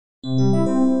Hello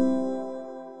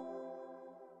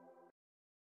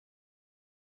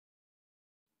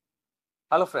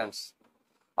friends,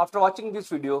 after watching this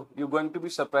video, you're going to be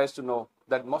surprised to know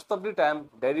that most of the time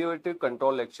derivative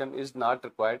control action is not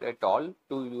required at all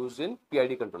to use in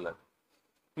PID controller.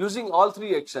 Using all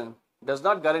three actions does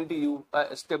not guarantee you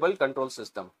a stable control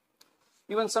system.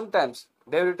 Even sometimes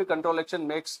derivative control action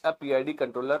makes a PID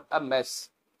controller a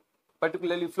mess,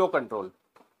 particularly flow control.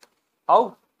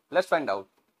 How? Let's find out.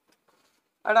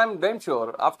 And I'm damn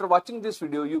sure after watching this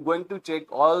video, you're going to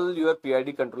check all your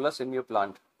PID controllers in your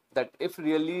plant that if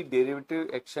really derivative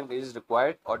action is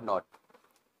required or not.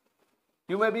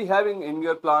 You may be having in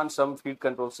your plant some feed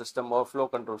control system or flow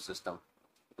control system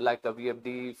like a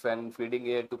VFD fan feeding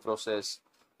air to process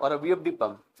or a VFD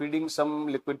pump feeding some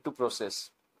liquid to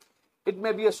process. It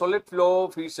may be a solid flow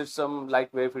feed system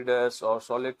like wave feeders or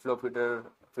solid flow feeder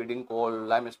feeding coal,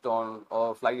 limestone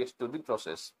or fly ash to the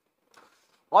process.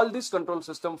 All this control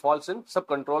system falls in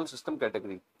sub-control system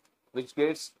category, which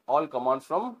gets all commands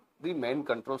from the main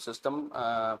control system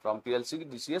from PLC,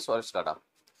 DCS or SCADA.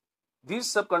 These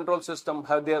sub-control systems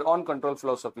have their own control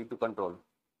philosophy to control.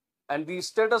 And the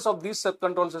status of this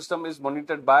sub-control system is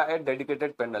monitored by a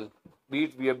dedicated panel, be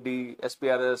it VFD,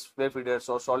 SPRS, wave feeders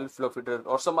or solid flow feeder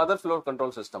or some other flow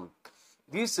control system.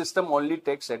 These systems only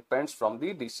take set points from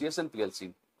the DCS and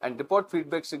PLC and report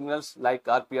feedback signals like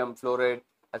RPM, flow rate,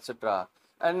 etc.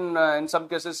 And in some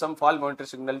cases, some fault monitor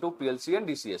signal to PLC and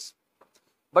DCS.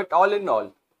 But all in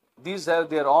all, these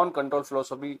have their own control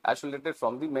philosophy isolated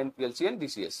from the main PLC and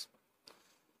DCS.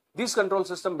 These control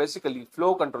systems basically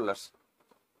flow controllers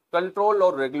control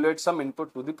or regulate some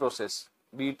input to the process,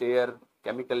 be it air,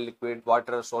 chemical, liquid,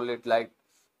 water, solid like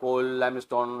coal,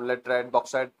 limestone, laterite,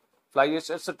 bauxite, fly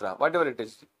ash, etc. Whatever it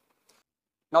is.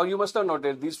 Now you must have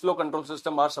noted these flow control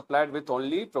systems are supplied with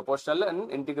only proportional and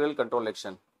integral control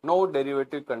action, no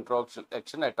derivative control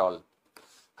action at all.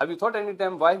 Have you thought any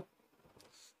time why?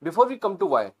 Before we come to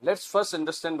why, let's first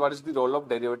understand what is the role of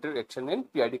derivative action in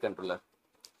PID controller.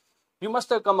 You must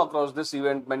have come across this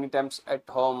event many times at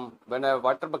home when a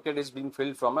water bucket is being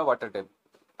filled from a water tap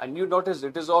and you notice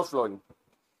it is overflowing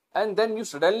and then you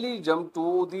suddenly jump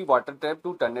to the water tap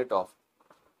to turn it off.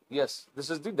 Yes, this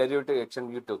is the derivative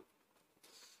action you took.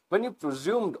 When you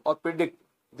presumed or predict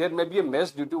there may be a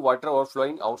mess due to water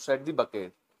overflowing outside the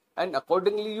bucket and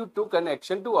accordingly you took an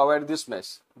action to avoid this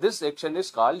mess. This action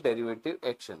is called derivative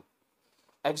action.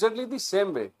 Exactly the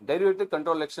same way, derivative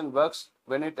control action works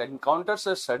when it encounters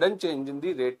a sudden change in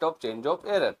the rate of change of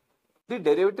error. The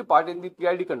derivative part in the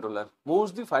PID controller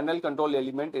moves the final control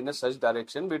element in a such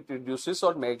direction which reduces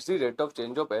or makes the rate of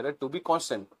change of error to be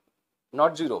constant,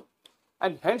 not zero,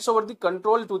 and hands over the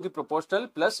control to the proportional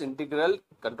plus integral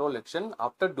control action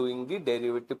after doing the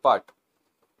derivative part.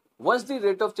 Once the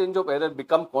rate of change of error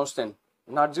becomes constant,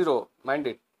 not zero, mind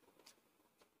it,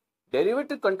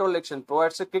 derivative control action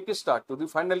provides a kickstart to the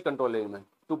final control element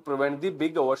to prevent the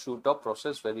big overshoot of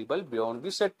process variable beyond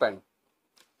the set point.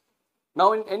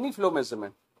 Now in any flow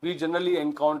measurement, we generally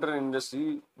encounter in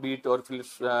industry, be it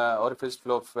orifice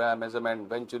flow measurement,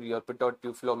 venturi or pitot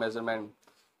tube flow measurement,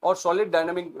 or solid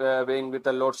dynamic weighing with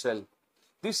a load cell.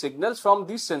 The signals from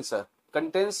this sensor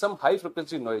contain some high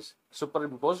frequency noise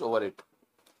superimposed over it.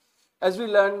 As we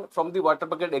learned from the water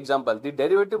bucket example, the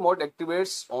derivative mode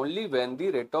activates only when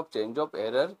the rate of change of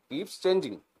error keeps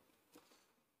changing.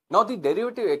 Now the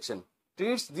derivative action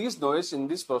treats these noise in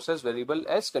this process variable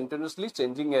as continuously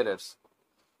changing errors.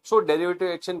 So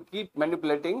derivative action keeps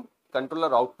manipulating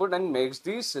controller output and makes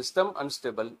the system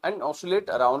unstable and oscillate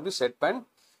around the set point,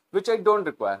 which I don't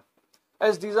require,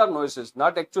 as these are noises,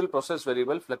 not actual process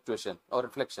variable fluctuation or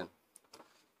reflection.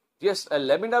 Yes, a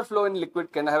laminar flow in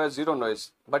liquid can have a zero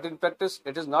noise, but in practice,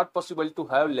 it is not possible to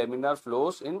have laminar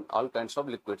flows in all kinds of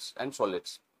liquids and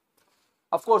solids.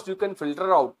 Of course, you can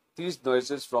filter out these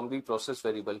noises from the process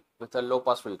variable with a low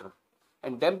pass filter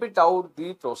and damp it out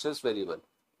the process variable.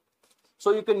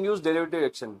 So you can use derivative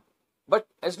action, but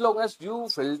as long as you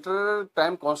filter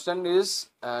time constant is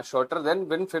shorter than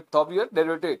 1/5 of your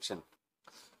derivative action.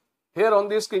 Here on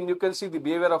the screen, you can see the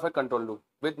behavior of a control loop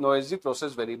with noisy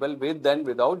process variable with and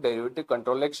without derivative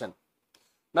control action.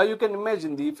 Now you can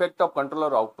imagine the effect of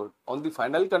controller output on the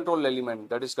final control element,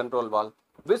 that is control valve,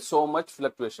 with so much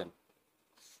fluctuation.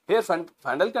 Here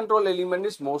final control element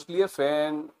is mostly a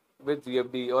fan with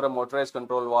VFD or a motorized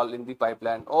control valve in the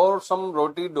pipeline or some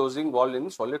rotary dosing valve in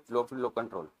solid flow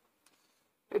control.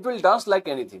 It will dance like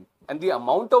anything and the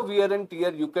amount of wear and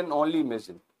tear you can only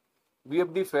imagine.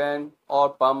 VFD fan or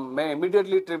pump may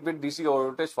immediately trip with DC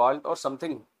voltage fault or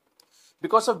something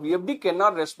because a VFD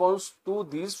cannot respond to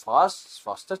these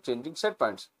faster changing set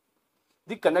points.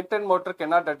 The connected motor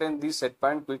cannot attain the set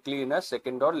point quickly in a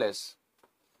second or less.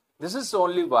 This is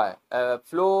only why a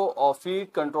flow or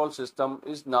feed control system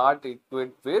is not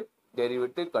equipped with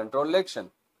derivative control action.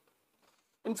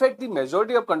 In fact, the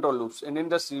majority of control loops in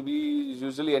industry we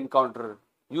usually encounter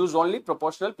use only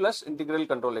proportional plus integral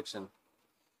control action.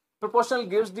 Proportional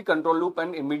gives the control loop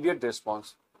an immediate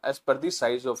response as per the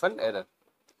size of an error,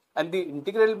 and the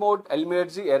integral mode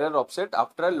eliminates the error offset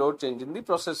after a load change in the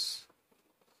process.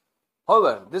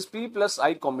 However, this P plus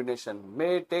I combination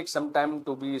may take some time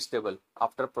to be stable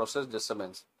after process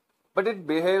disturbance, but it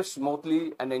behaves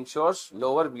smoothly and ensures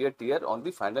lower wear tear on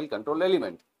the final control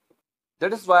element.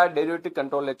 That is why derivative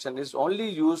control action is only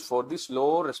used for the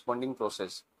slow responding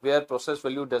process, where process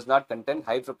value does not contain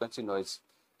high frequency noise,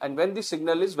 and when the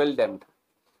signal is well damped.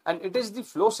 And it is the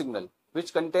flow signal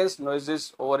which contains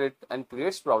noises over it and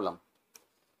creates problem.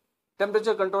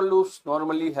 Temperature control loops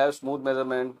normally have smooth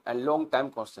measurement and long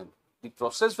time constant. The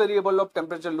process variable of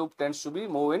temperature loop tends to be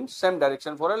move in same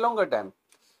direction for a longer time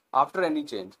after any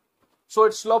change, so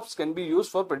its slopes can be used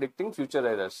for predicting future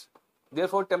errors.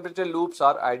 Therefore, temperature loops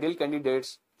are ideal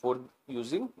candidates for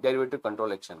using derivative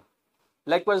control action.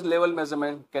 Likewise, level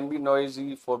measurement can be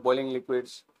noisy for boiling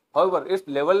liquids. However, if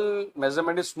level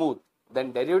measurement is smooth,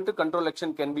 then derivative control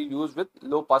action can be used with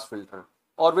low pass filter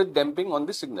or with damping on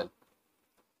the signal.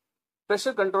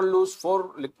 Pressure control loops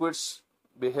for liquids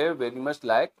behave very much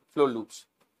like flow loops,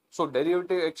 so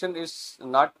derivative action is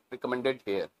not recommended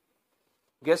here.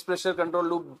 Gas pressure control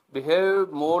loop behave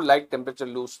more like temperature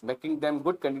loops, making them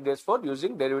good candidates for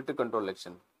using derivative control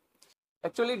action.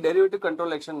 Actually, derivative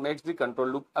control action makes the control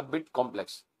loop a bit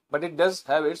complex, but it does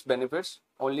have its benefits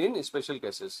only in special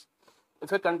cases.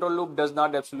 If a control loop does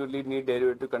not absolutely need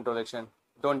derivative control action,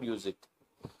 don't use it.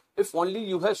 If only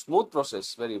you have smooth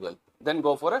process variable, then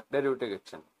go for a derivative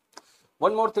action.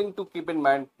 One more thing to keep in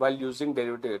mind while using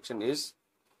derivative action is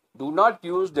do not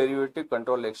use derivative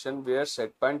control action where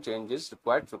set point change is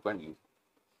required frequently,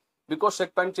 because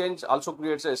set point change also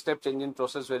creates a step change in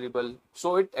process variable,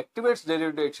 so it activates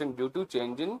derivative action due to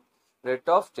change in rate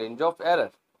of change of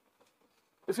error.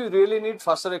 If you really need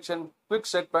faster action, quick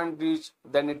set point reach,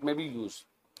 then it may be used.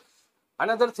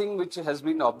 Another thing which has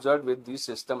been observed with this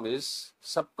system is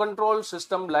subcontrol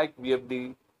system like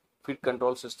VFD feed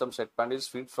control system set point is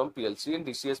feed from PLC and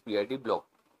DCS PID block,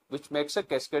 which makes a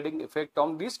cascading effect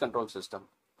on this control system.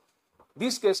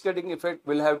 This cascading effect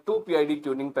will have two PID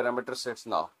tuning parameter sets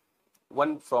now,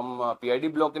 one from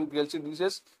PID block in PLC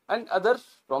DCS and other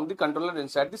from the controller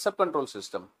inside the subcontrol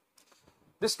system.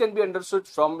 This can be understood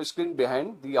from screen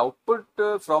behind. The output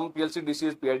from PLC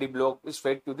DCS PID block is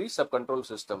fed to the subcontrol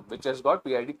system, which has got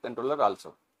PID controller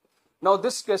also. Now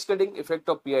this cascading effect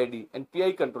of PID and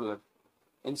PI controller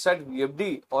inside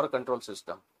VFD or control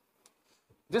system.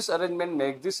 This arrangement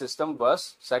makes the system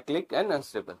worse, cyclic and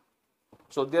unstable.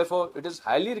 So therefore, it is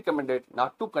highly recommended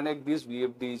not to connect these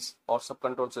VFDs or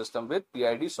subcontrol system with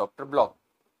PID software block.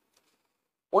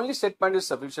 Only set point is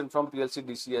sufficient from PLC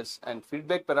DCS and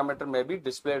feedback parameter may be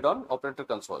displayed on operator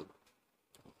console.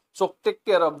 So take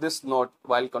care of this note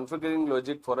while configuring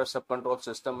logic for a subcontrol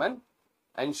system and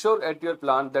ensure at your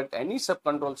plant that any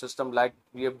subcontrol system like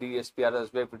VFD,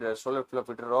 SPRS, wave feeder, solar flow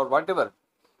feeder or whatever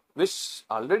which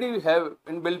already have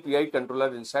inbuilt PI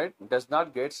controller inside does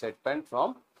not get set point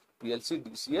from PLC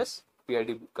DCS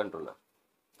PID controller.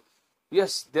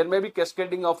 Yes, there may be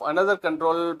cascading of another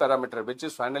control parameter which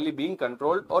is finally being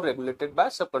controlled or regulated by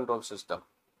subcontrol system.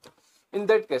 In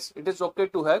that case, it is okay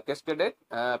to have cascaded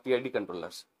PID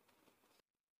controllers.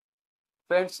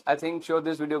 Friends, I think sure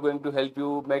this video going to help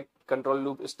you make control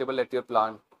loop stable at your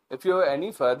plant. If you have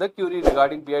any further query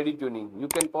regarding PID tuning, you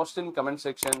can post in comment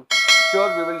section.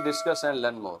 Sure, we will discuss and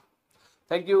learn more.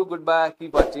 Thank you. Goodbye.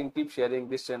 Keep watching. Keep sharing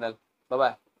this channel.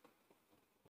 Bye-bye.